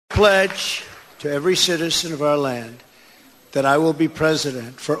pledge to every citizen of our land that I will be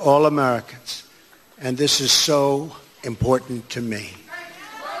president for all Americans, and this is so important to me.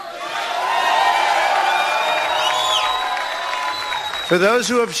 For those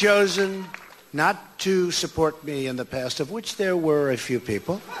who have chosen not to support me in the past, of which there were a few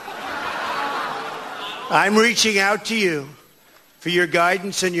people, I'm reaching out to you for your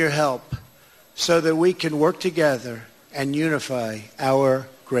guidance and your help so that we can work together and unify our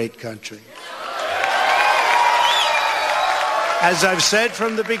great country. As I've said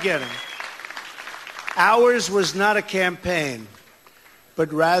from the beginning, ours was not a campaign,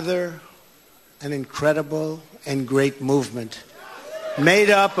 but rather an incredible and great movement made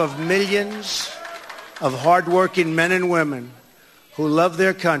up of millions of hardworking men and women who love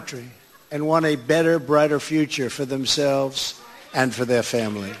their country and want a better, brighter future for themselves and for their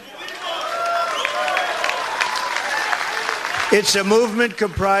family. It's a movement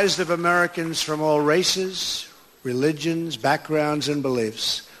comprised of Americans from all races, religions, backgrounds, and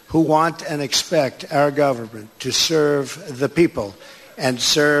beliefs who want and expect our government to serve the people, and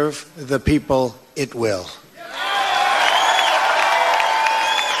serve the people it will.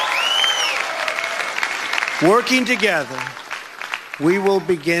 Working together, we will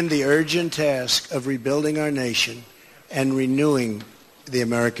begin the urgent task of rebuilding our nation and renewing the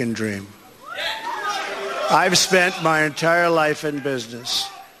American dream. I've spent my entire life in business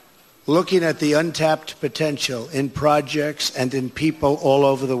looking at the untapped potential in projects and in people all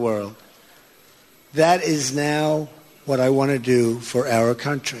over the world. That is now what I want to do for our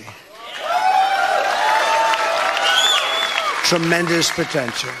country. Tremendous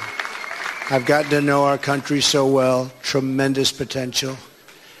potential. I've gotten to know our country so well. Tremendous potential.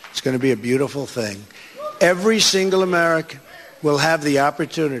 It's going to be a beautiful thing. Every single American will have the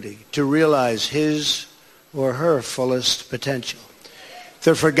opportunity to realize his or her fullest potential.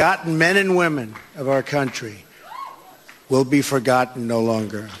 The forgotten men and women of our country will be forgotten no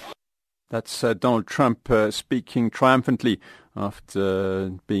longer. That's Donald Trump speaking triumphantly after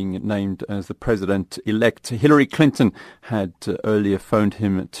being named as the president-elect. Hilary Clinton had earlier phoned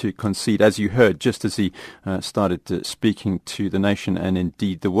him to concede, as you heard, just as he started speaking to the nation and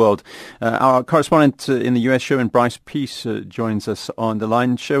indeed the world. Our correspondent in the US, Sherwin Bryce Peace, joins us on the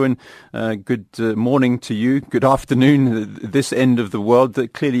line. Sherwin, good morning to you. Good afternoon, this end of the world.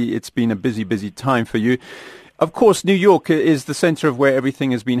 Clearly, it's been a busy, busy time for you. Of course, New York is the center of where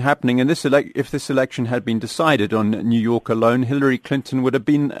everything has been happening, and if this election had been decided on New York alone, Hillary Clinton would have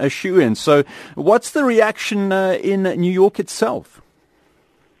been a shoo-in. So what's the reaction in New York itself?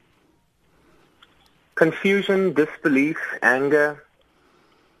 Confusion, disbelief, anger,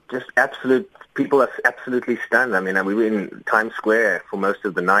 just people are absolutely stunned. I mean, we were in Times Square for most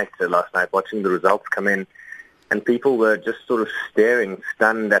of the night last night watching the results come in. And people were just sort of staring,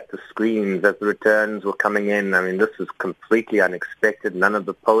 stunned at the screens as the returns were coming in. I mean, this was completely unexpected. None of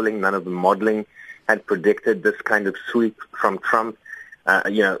the polling, none of the modeling had predicted this kind of sweep from Trump.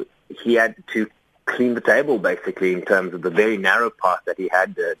 He had to clean the table, basically, in terms of the very narrow path that he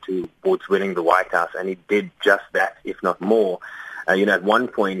had towards winning the White House. And he did just that, if not more. At one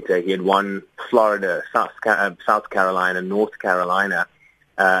point, he had won Florida, South Carolina, North Carolina,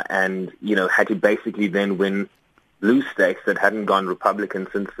 and had to basically then win blue states that hadn't gone Republican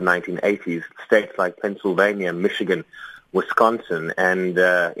since the 1980s, states like Pennsylvania, Michigan, Wisconsin. And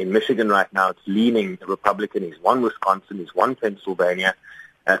in Michigan right now, it's leaning Republican. He's won Wisconsin, he's won Pennsylvania.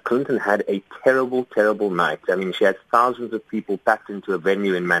 Clinton had a terrible, terrible night. I mean, she had thousands of people packed into a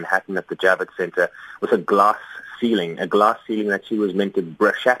venue in Manhattan at the Javits Center with a glass ceiling that she was meant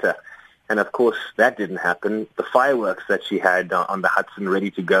to shatter. And, of course, that didn't happen. The fireworks that she had on the Hudson ready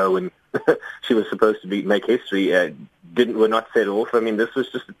to go and she was supposed to make history were not set off. I mean, this was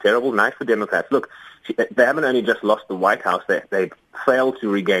just a terrible night for Democrats. Look, they haven't only just lost the White House. They failed to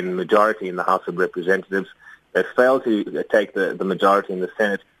regain the majority in the House of Representatives. They failed to take the majority in the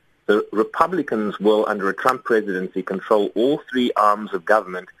Senate. The Republicans will, under a Trump presidency, control all three arms of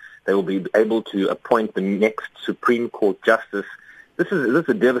government. They will be able to appoint the next Supreme Court justice. This is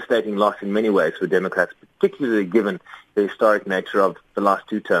a devastating loss in many ways for Democrats, particularly given the historic nature of the last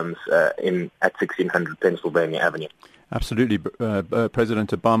two terms at 1600 Pennsylvania Avenue. Absolutely. President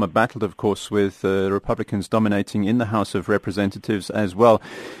Obama battled, of course, with Republicans dominating in the House of Representatives as well.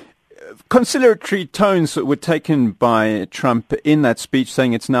 Conciliatory tones were taken by Trump in that speech,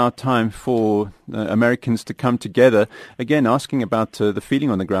 saying it's now time for Americans to come together. Again, asking about the feeling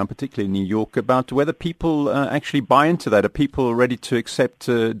on the ground, particularly in New York, about whether people actually buy into that. Are people ready to accept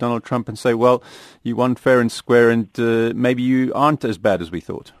Donald Trump and say, well, you won fair and square and maybe you aren't as bad as we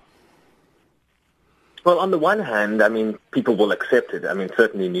thought? Well, on the one hand, I mean, people will accept it. I mean,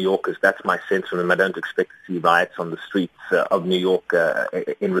 certainly New Yorkers, that's my sense from them. I don't expect to see riots on the streets of New York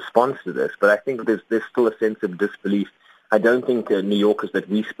in response to this. But I think there's still a sense of disbelief. I don't think New Yorkers that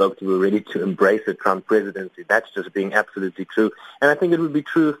we spoke to were ready to embrace a Trump presidency. That's just being absolutely true. And I think it would be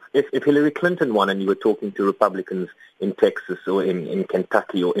true if Hilary Clinton won and you were talking to Republicans in Texas or in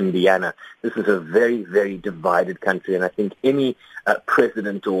Kentucky or Indiana. This is a very, very divided country. And I think any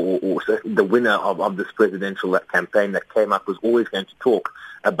president or the winner of this presidential campaign that came up was always going to talk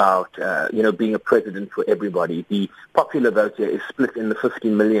about, being a president for everybody. The popular vote here is split in the 50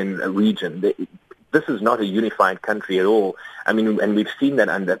 million region. This is not a unified country at all. I mean, and we've seen that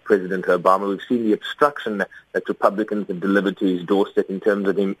under President Obama. We've seen the obstruction that Republicans have delivered to his doorstep in terms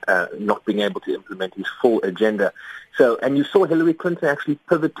of him not being able to implement his full agenda. So, and you saw Hilary Clinton actually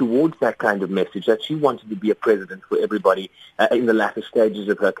pivot towards that kind of message, that she wanted to be a president for everybody in the latter stages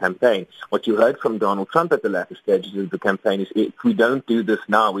of her campaign. What you heard from Donald Trump at the latter stages of the campaign is, if we don't do this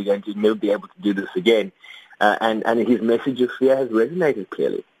now, we're going to never be able to do this again. And his message of fear has resonated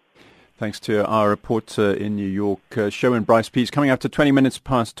clearly. Thanks to our reporter in New York, Sherwin Bryce Pease. Coming up to 20 minutes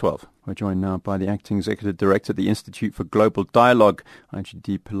past 12. We're joined now by the Acting Executive Director at the Institute for Global Dialogue,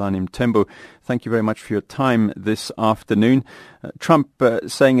 IGD Pulanim Tembo. Thank you very much for your time this afternoon. Trump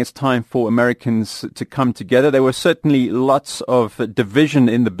saying it's time for Americans to come together. There was certainly lots of division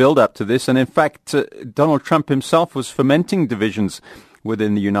in the build-up to this, and in fact, Donald Trump himself was fomenting divisions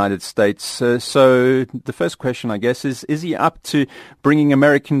within the United States. So the first question, I guess, is he up to bringing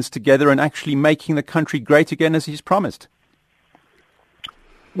Americans together and actually making the country great again as he's promised?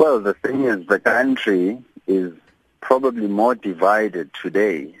 Well, the thing is, the country is probably more divided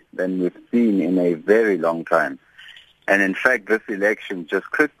today than we've seen in a very long time. And in fact, this election just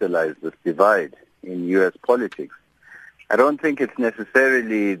crystallized this divide in U.S. politics. I don't think it's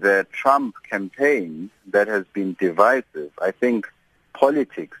necessarily the Trump campaign that has been divisive. I think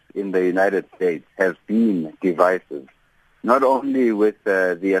politics in the United States has been divisive, not only with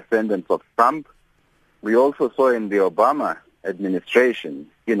the ascendance of Trump. We also saw in the Obama administration,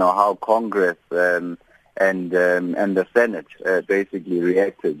 how Congress and the Senate basically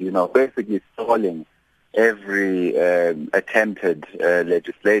reacted, basically stalling every attempted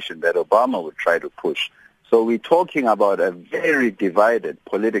legislation that Obama would try to push. So we're talking about a very divided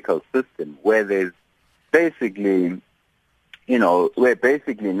political system where there's basically where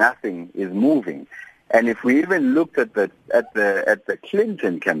basically nothing is moving. And if we even looked at the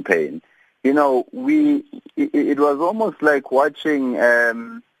Clinton campaign, it was almost like watching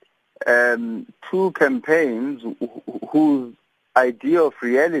two campaigns whose idea of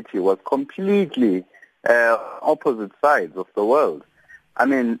reality was completely opposite sides of the world. I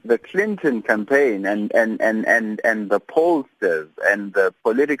mean, the Clinton campaign and the pollsters and the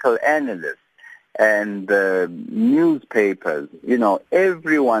political analysts and the newspapers,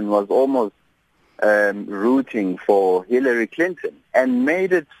 everyone was almost rooting for Hilary Clinton, and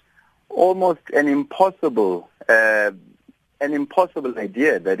made it almost an impossible idea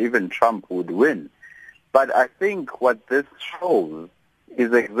that even Trump would win. But I think what this shows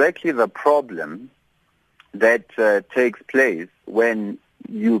is exactly the problem that takes place when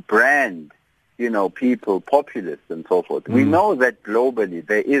you brand, people populists and so forth. We know that globally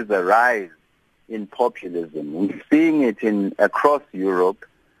there is a rise in populism. We're seeing it across Europe.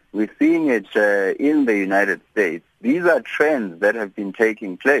 We're seeing it in the United States. These are trends that have been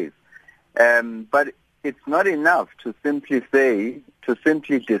taking place. But it's not enough to simply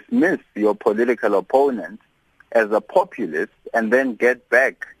dismiss your political opponent as a populist and then get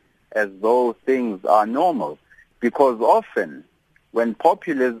back as though things are normal. Because often, when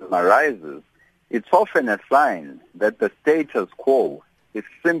populism arises, it's often a sign that the status quo is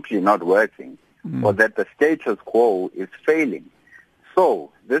simply not working, or that the status quo is failing.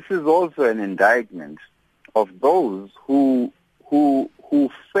 So this is also an indictment of those who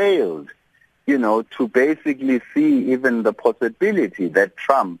failed, to basically see even the possibility that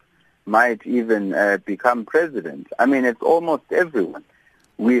Trump might even become president. I mean, it's almost everyone.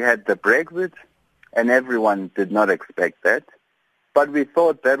 We had the Brexit, and everyone did not expect that. But we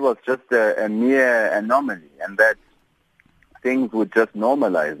thought that was just a mere anomaly, and that things would just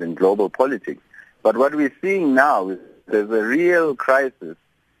normalize in global politics. But what we're seeing now is there's a real crisis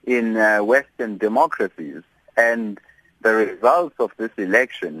in Western democracies, and the results of this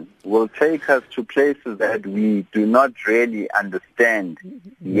election will take us to places that we do not really understand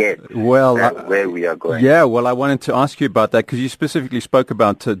yet where we are going. Yeah, well, I wanted to ask you about that because you specifically spoke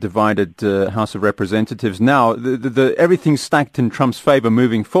about divided House of Representatives. Now, everything's stacked in Trump's favor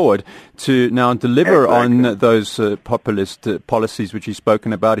moving forward to now deliver on those populist policies which he's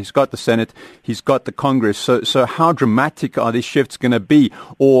spoken about. He's got the Senate, he's got the Congress. So how dramatic are these shifts going to be?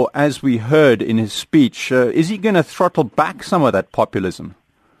 Or, as we heard in his speech, is he going to throttle back some of that populism?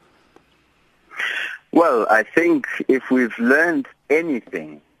 Well, I think if we've learned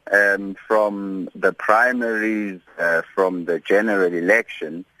anything from the primaries, from the general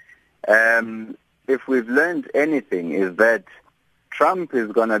election, if we've learned anything is that Trump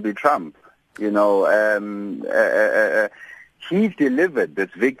is going to be Trump. You know, he delivered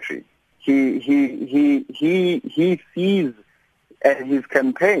this victory. He sees, and his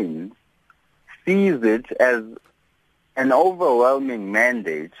campaign sees it as an overwhelming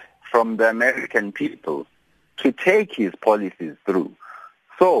mandate from the American people to take his policies through.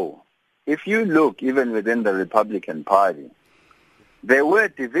 So, if you look even within the Republican Party, there were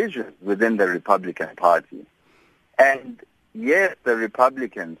divisions within the Republican Party. And yes, the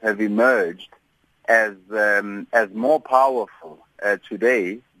Republicans have emerged as more powerful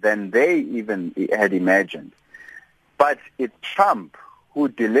today than they even had imagined. But it's Trump who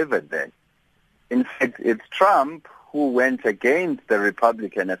delivered that. In fact, it's Trump who went against the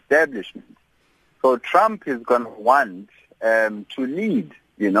Republican establishment. So Trump is going to want to lead,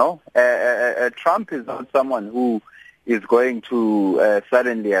 you know. Trump is not someone who is going to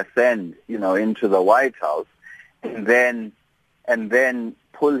suddenly ascend, you know, into the White House and then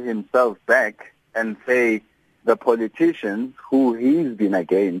pull himself back and say the politicians who he's been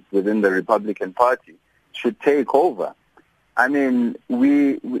against within the Republican Party should take over. I mean,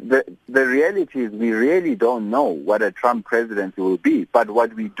 the reality is we really don't know what a Trump presidency will be. But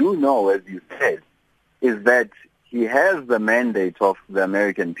what we do know, as you said, is that he has the mandate of the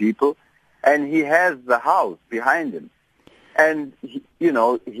American people, and he has the House behind him. And, you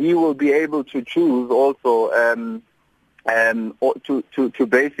know, he will be able to choose also to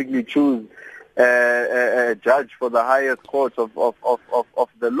basically choose a judge for the highest court of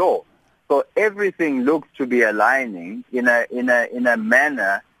the law. So everything looks to be aligning in a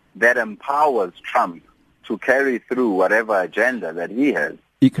manner that empowers Trump to carry through whatever agenda that he has.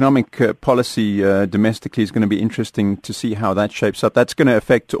 Economic policy domestically is going to be interesting to see how that shapes up. That's going to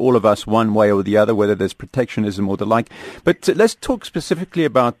affect all of us one way or the other, whether there's protectionism or the like. But let's talk specifically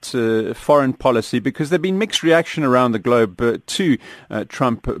about foreign policy, because there's been mixed reaction around the globe to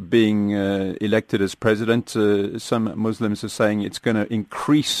Trump being elected as president. Some Muslims are saying it's going to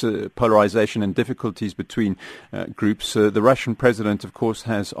increase polarization and difficulties between groups. The Russian president, of course,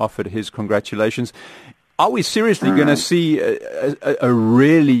 has offered his congratulations. Are we seriously going to see a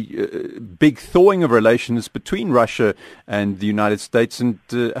really big thawing of relations between Russia and the United States, and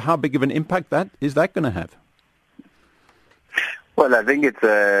how big of an impact is that going to have? Well, I think it's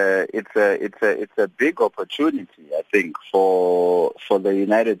a big opportunity, I think, for the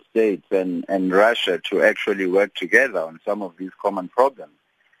United States and Russia to actually work together on some of these common problems.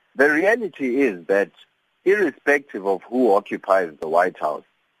 The reality is that irrespective of who occupies the White House,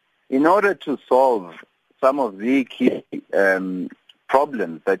 in order to solve some of the key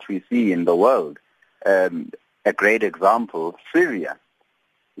problems that we see in the world, a great example, Syria.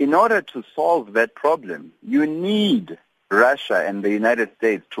 In order to solve that problem, you need Russia and the United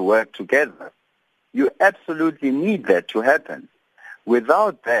States to work together. You absolutely need that to happen.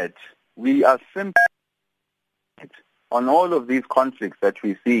 Without that, we are simply on all of these conflicts that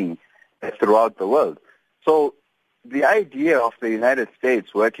we're seeing throughout the world. So the idea of the United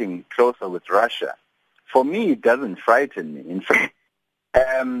States working closer with Russia, for me, it doesn't frighten me. In fact,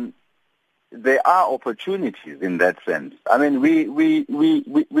 there are opportunities in that sense. I mean,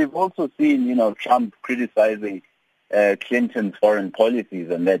 we've also seen, you know, Trump criticizing Clinton's foreign policies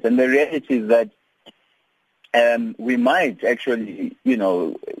and that. And the reality is that we might actually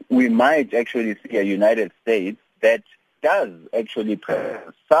see a United States that does actually put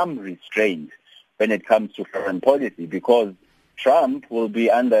some restraint when it comes to foreign policy, because Trump will be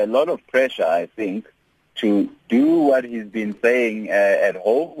under a lot of pressure, I think, to do what he's been saying at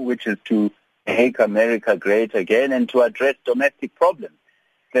home, which is to make America great again and to address domestic problems.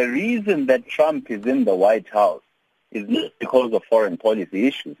 The reason that Trump is in the White House is not because of foreign policy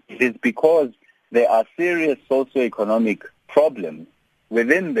issues. It is because there are serious socioeconomic problems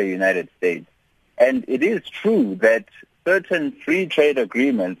within the United States. And it is true that certain free trade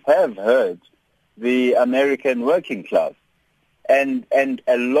agreements have hurt the American working class. And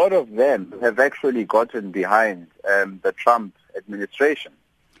a lot of them have actually gotten behind the Trump administration.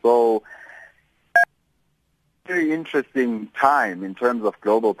 So, very interesting time in terms of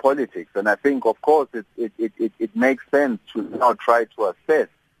global politics. And I think, of course, it makes sense to now try to assess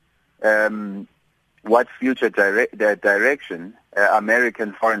what future direction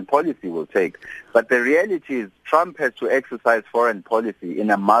American foreign policy will take. But the reality is Trump has to exercise foreign policy in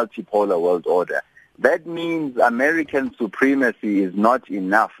a multipolar world order. That means American supremacy is not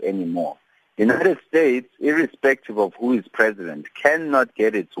enough anymore. The United States, irrespective of who is president, cannot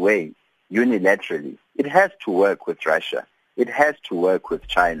get its way unilaterally. It has to work with Russia. It has to work with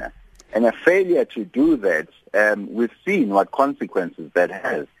China. And a failure to do that, we've seen what consequences that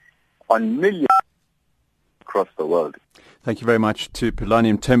has on millions across the world. Thank you very much to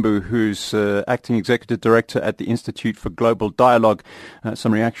Philani Mthembu, who's Acting Executive Director at the Institute for Global Dialogue.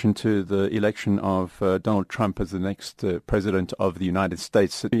 Some reaction to the election of Donald Trump as the next President of the United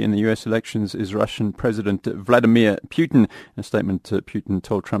States. In the U.S. elections is Russian President Vladimir Putin. In a statement, Putin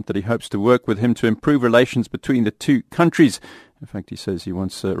told Trump that he hopes to work with him to improve relations between the two countries. In fact, he says he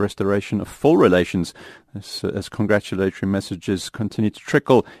wants a restoration of full relations as congratulatory messages continue to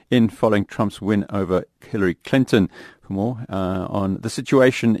trickle in following Trump's win over Hilary Clinton. For more on the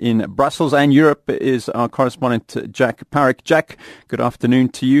situation in Brussels and Europe is our correspondent Jack Parrick. Jack, good afternoon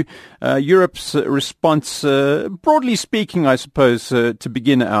to you. Europe's response, broadly speaking, I suppose, to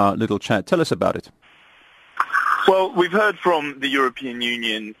begin our little chat. Tell us about it. Well, we've heard from the European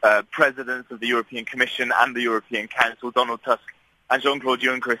Union presidents of the European Commission and the European Council, Donald Tusk and Jean-Claude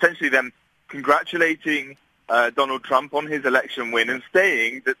Juncker, essentially them congratulating Donald Trump on his election win and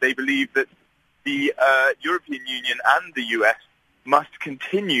saying that they believe that the European Union and the US must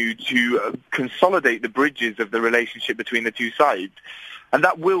continue to consolidate the bridges of the relationship between the two sides. And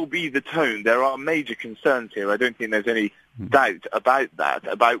that will be the tone. There are major concerns here. I don't think there's any doubt about that,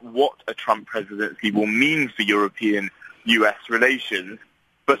 about what a Trump presidency will mean for European-US relations.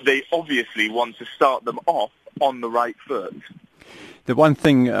 But they obviously want to start them off on the right foot. The one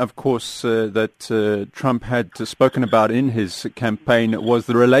thing, of course, that Trump had spoken about in his campaign was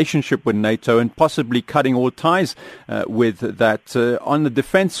the relationship with NATO and possibly cutting all ties with that. On the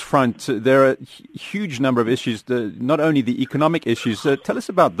defense front, there are a huge number of issues, not only the economic issues. Tell us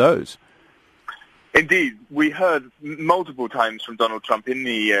about those. Indeed, we heard multiple times from Donald Trump in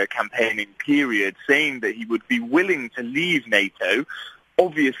the campaigning period saying that he would be willing to leave NATO.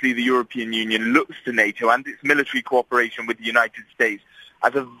 Obviously, the European Union looks to NATO and its military cooperation with the United States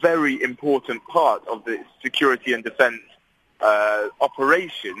as a very important part of the security and defense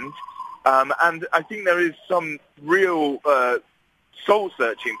operations. And I think there is some real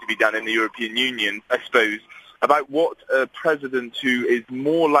soul-searching to be done in the European Union, I suppose, about what a president who is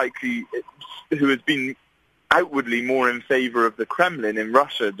more likely, who has been outwardly more in favor of the Kremlin in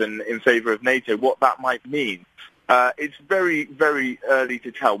Russia than in favor of NATO, what that might mean. It's very, very early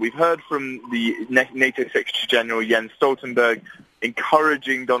to tell. We've heard from the NATO Secretary General Jens Stoltenberg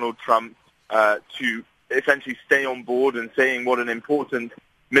encouraging Donald Trump to essentially stay on board and saying what an important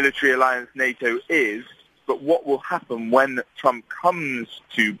military alliance NATO is. But what will happen when Trump comes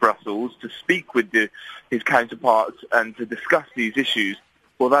to Brussels to speak with his counterparts and to discuss these issues,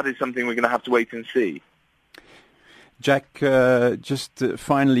 well, that is something we're going to have to wait and see. Jack, just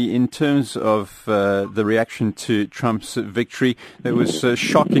finally, in terms of the reaction to Trump's victory, there was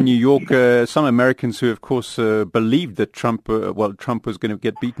shock in New York. Some Americans who, of course, believed that Trump was going to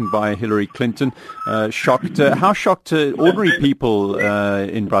get beaten by Hillary Clinton, shocked. How shocked ordinary people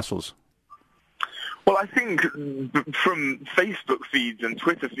in Brussels? Well, I think from Facebook feeds and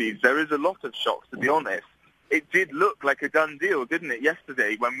Twitter feeds, there is a lot of shock, to be honest. It did look like a done deal, didn't it,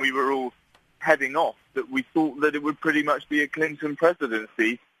 yesterday when we were all heading off, that we thought that it would pretty much be a Clinton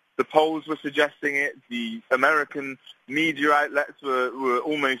presidency. The polls were suggesting it. The American media outlets were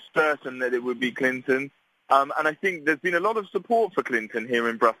almost certain that it would be Clinton. And I think there's been a lot of support for Clinton here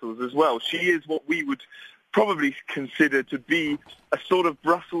in Brussels as well. She is what we would probably consider to be a sort of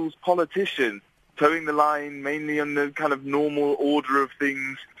Brussels politician, towing the line mainly on the kind of normal order of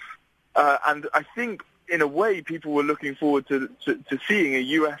things. And I think, in a way, people were looking forward to seeing a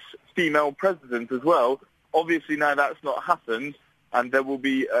U.S. female president as well. Obviously, now that's not happened, and there will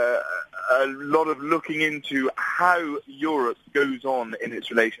be a lot of looking into how Europe goes on in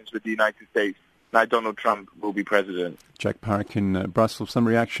its relations with the United States. Now Donald Trump will be president. Jack Parrick in Brussels. Some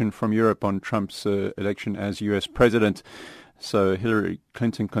reaction from Europe on Trump's election as U.S. president. So Hilary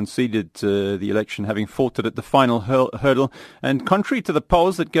Clinton conceded the election, having fought it at the final hurdle. And contrary to the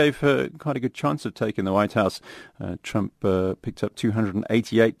polls that gave her quite a good chance of taking the White House, Trump picked up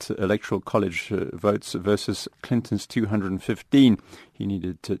 288 electoral college votes versus Clinton's 215. He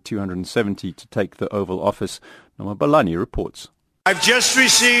needed 270 to take the Oval Office. Noma Balani reports. I've just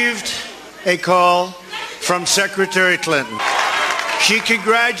received a call from Secretary Clinton. She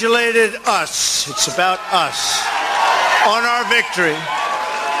congratulated us. It's about us. On our victory,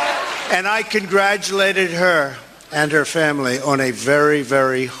 and I congratulated her and her family on a very,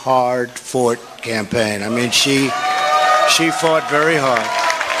 very hard-fought campaign. I mean, she fought very hard.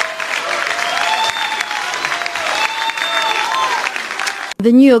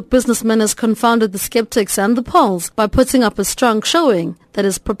 The New York businessman has confounded the skeptics and the polls by putting up a strong showing that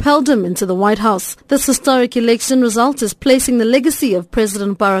has propelled him into the White House. This historic election result is placing the legacy of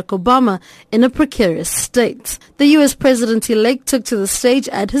President Barack Obama in a precarious state. The U.S. President-elect took to the stage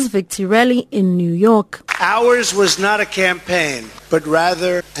at his victory rally in New York. Ours was not a campaign, but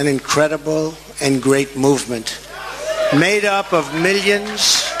rather an incredible and great movement made up of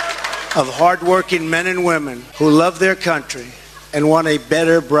millions of hardworking men and women who love their country and want a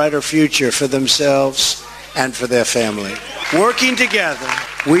better, brighter future for themselves and for their family. Working together,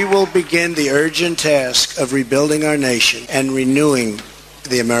 we will begin the urgent task of rebuilding our nation and renewing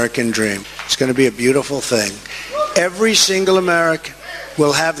the American dream. It's going to be a beautiful thing. Every single American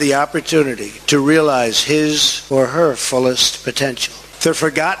will have the opportunity to realize his or her fullest potential. The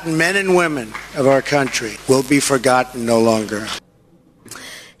forgotten men and women of our country will be forgotten no longer.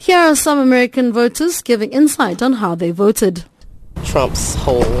 Here are some American voters giving insight on how they voted. Trump's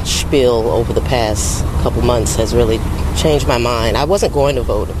whole spiel over the past couple months has really changed my mind. I wasn't going to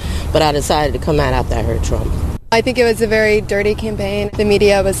vote, but I decided to come out after I heard Trump. I think it was a very dirty campaign. The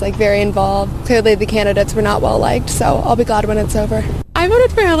media was very involved. Clearly the candidates were not well liked, so I'll be glad when it's over. I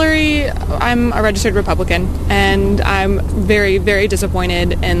voted for Hillary. I'm a registered Republican, and I'm very, very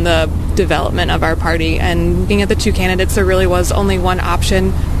disappointed in the development of our party. And looking at the two candidates, there really was only one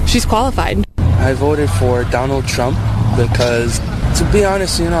option. She's qualified. I voted for Donald Trump because, to be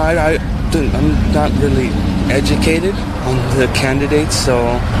honest, I'm not really educated on the candidates, so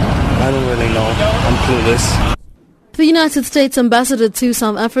I don't really know. I'm clueless. The United States Ambassador to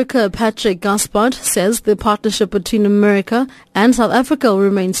South Africa, Patrick Gaspard, says the partnership between America and South Africa will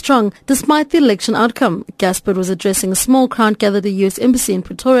remain strong despite the election outcome. Gaspard was addressing a small crowd gathered at the U.S. Embassy in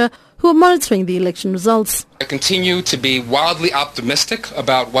Pretoria who are monitoring the election results. I continue to be wildly optimistic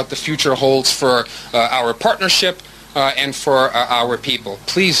about what the future holds for our partnership and for our people.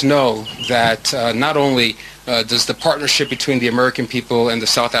 Please know that not only does the partnership between the American people and the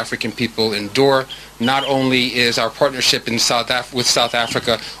South African people endure, not only is our partnership with South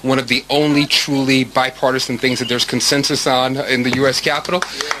Africa one of the only truly bipartisan things that there's consensus on in the U.S. Capitol,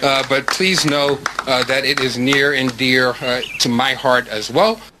 but please know that it is near and dear to my heart as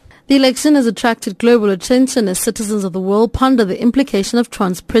well. The election has attracted global attention as citizens of the world ponder the implication of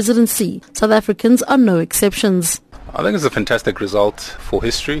Trump's presidency. South Africans are no exceptions. I think it's a fantastic result for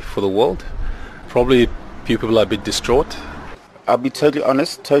history, for the world. Probably people are a bit distraught. I'll be totally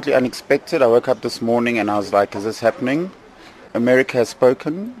honest, totally unexpected. I woke up this morning and I was like, is this happening? America has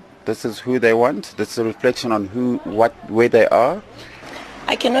spoken. This is who they want. This is a reflection on where they are.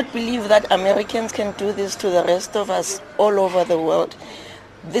 I cannot believe that Americans can do this to the rest of us all over the world.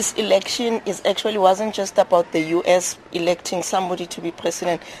 This election wasn't just about the U.S. electing somebody to be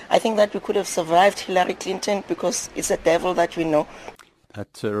president. I think that we could have survived Hilary Clinton because it's a devil that we know.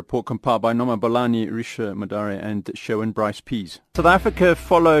 That report compiled by Noma Balani, Risha Madare and Sherwin Bryce Pease. South Africa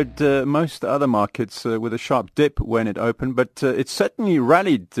followed most other markets with a sharp dip when it opened, but it certainly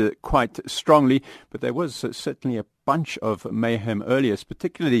rallied quite strongly. But there was certainly a bunch of mayhem earlier,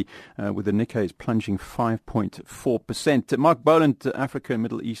 particularly with the Nikkei's plunging 5.4%. Mark Boland, Africa and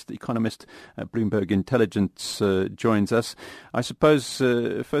Middle East economist at Bloomberg Intelligence, joins us. I suppose,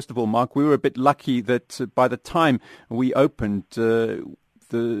 first of all, Mark, we were a bit lucky that by the time we opened,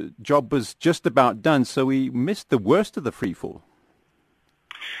 the job was just about done, so we missed the worst of the freefall.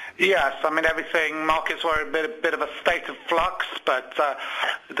 Yes, everything, markets were a bit of a state of flux, but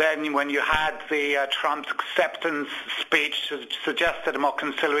then when you had the Trump's acceptance speech suggested a more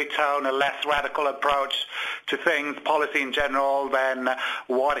conciliatory tone, a less radical approach to things, policy in general, than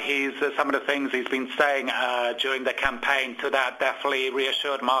what some of the things he's been saying during the campaign, so that definitely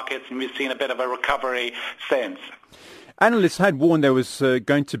reassured markets, and we've seen a bit of a recovery since. Analysts had warned there was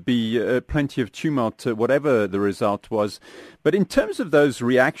going to be plenty of tumult, whatever the result was. But in terms of those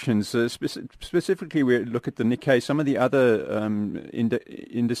reactions, specifically we look at the Nikkei, some of the other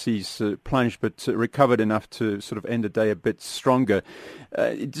indices plunged but recovered enough to sort of end the day a bit stronger.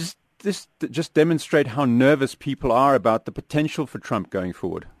 Does this just demonstrate how nervous people are about the potential for Trump going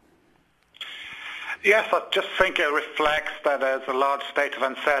forward? Yes, I just think it reflects that there's a large state of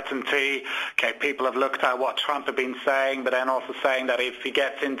uncertainty. Okay, people have looked at what Trump had been saying, but then also saying that if he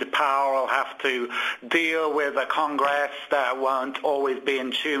gets into power, he'll have to deal with a Congress that won't always be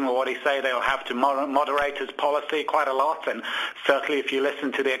in tune with what he say. They'll have to moderate his policy quite a lot, and certainly if you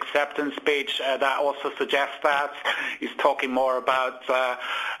listen to the acceptance speech, that also suggests that. He's talking more about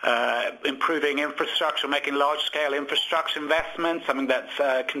improving infrastructure, making large-scale infrastructure investments. I mean,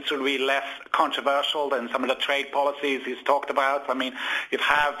 that's considerably less controversial than some of the trade policies he's talked about. I mean, you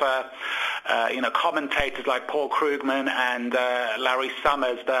have commentators like Paul Krugman and Larry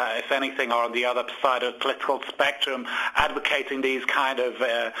Summers that, if anything, are on the other side of the political spectrum, advocating these kind of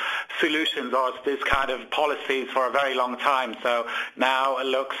solutions or these kind of policies for a very long time. So now it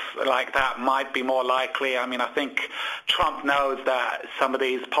looks like that might be more likely. I mean, I think Trump knows that some of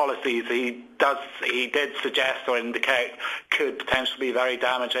these policies he did suggest or indicate could potentially be very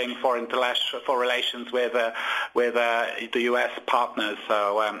damaging for relations with the U.S. partners.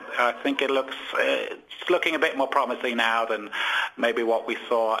 So I think it's looking a bit more promising now than maybe what we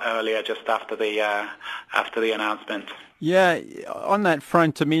saw earlier, just after the announcement. Yeah, on that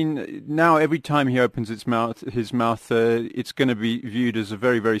front, I mean, now every time he opens his mouth, it's going to be viewed as a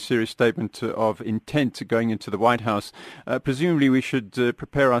very, very serious statement of intent going into the White House. Presumably, we should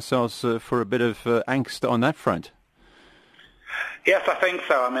prepare ourselves for a bit of angst on that front. Yes, I think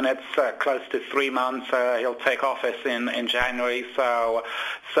so. I mean, it's close to 3 months. He'll take office in January, so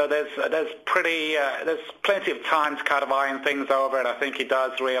there's plenty of time to kind of iron things over, and I think he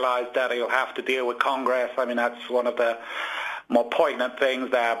does realize that he'll have to deal with Congress. I mean, that's one of the more poignant things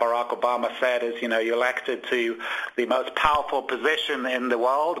that Barack Obama said is, you're elected to the most powerful position in the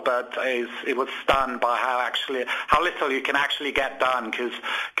world, but he was stunned by how little you can actually get done because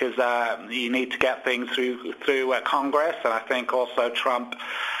you need to get things through Congress. And I think also Trump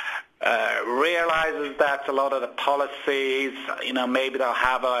realizes that a lot of the policies, maybe they'll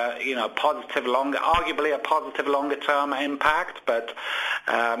have arguably a positive longer-term impact. But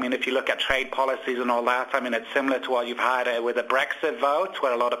I mean, if you look at trade policies and all that, I mean, it's similar to what you've had with the Brexit vote,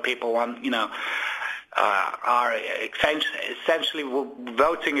 where a lot of people want, are essentially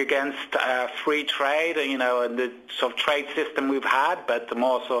voting against free trade, and the sort of trade system we've had, but the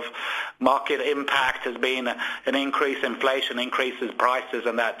more sort of market impact has been an increase, inflation increases prices,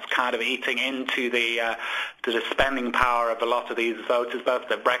 and that's kind of eating into the spending power of a lot of these voters, both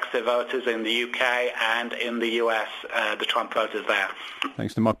the Brexit voters in the UK and in the US, the Trump voters there.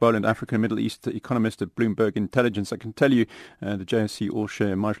 Thanks to Mark Boland, African and Middle East economist at Bloomberg Intelligence. I can tell you the JSE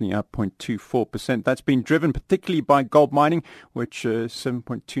All-Share marginally up 0.24%. That's been driven particularly by gold mining, which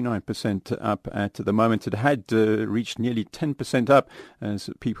 7.29% up at the moment. It had reached nearly 10% up as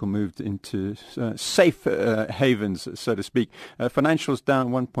people moved into safe havens, so to speak. Financials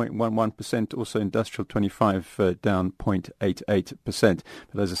down 1.11%, also industrial 25 down 0.88%.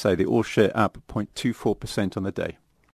 But as I say, the all-share up 0.24% on the day.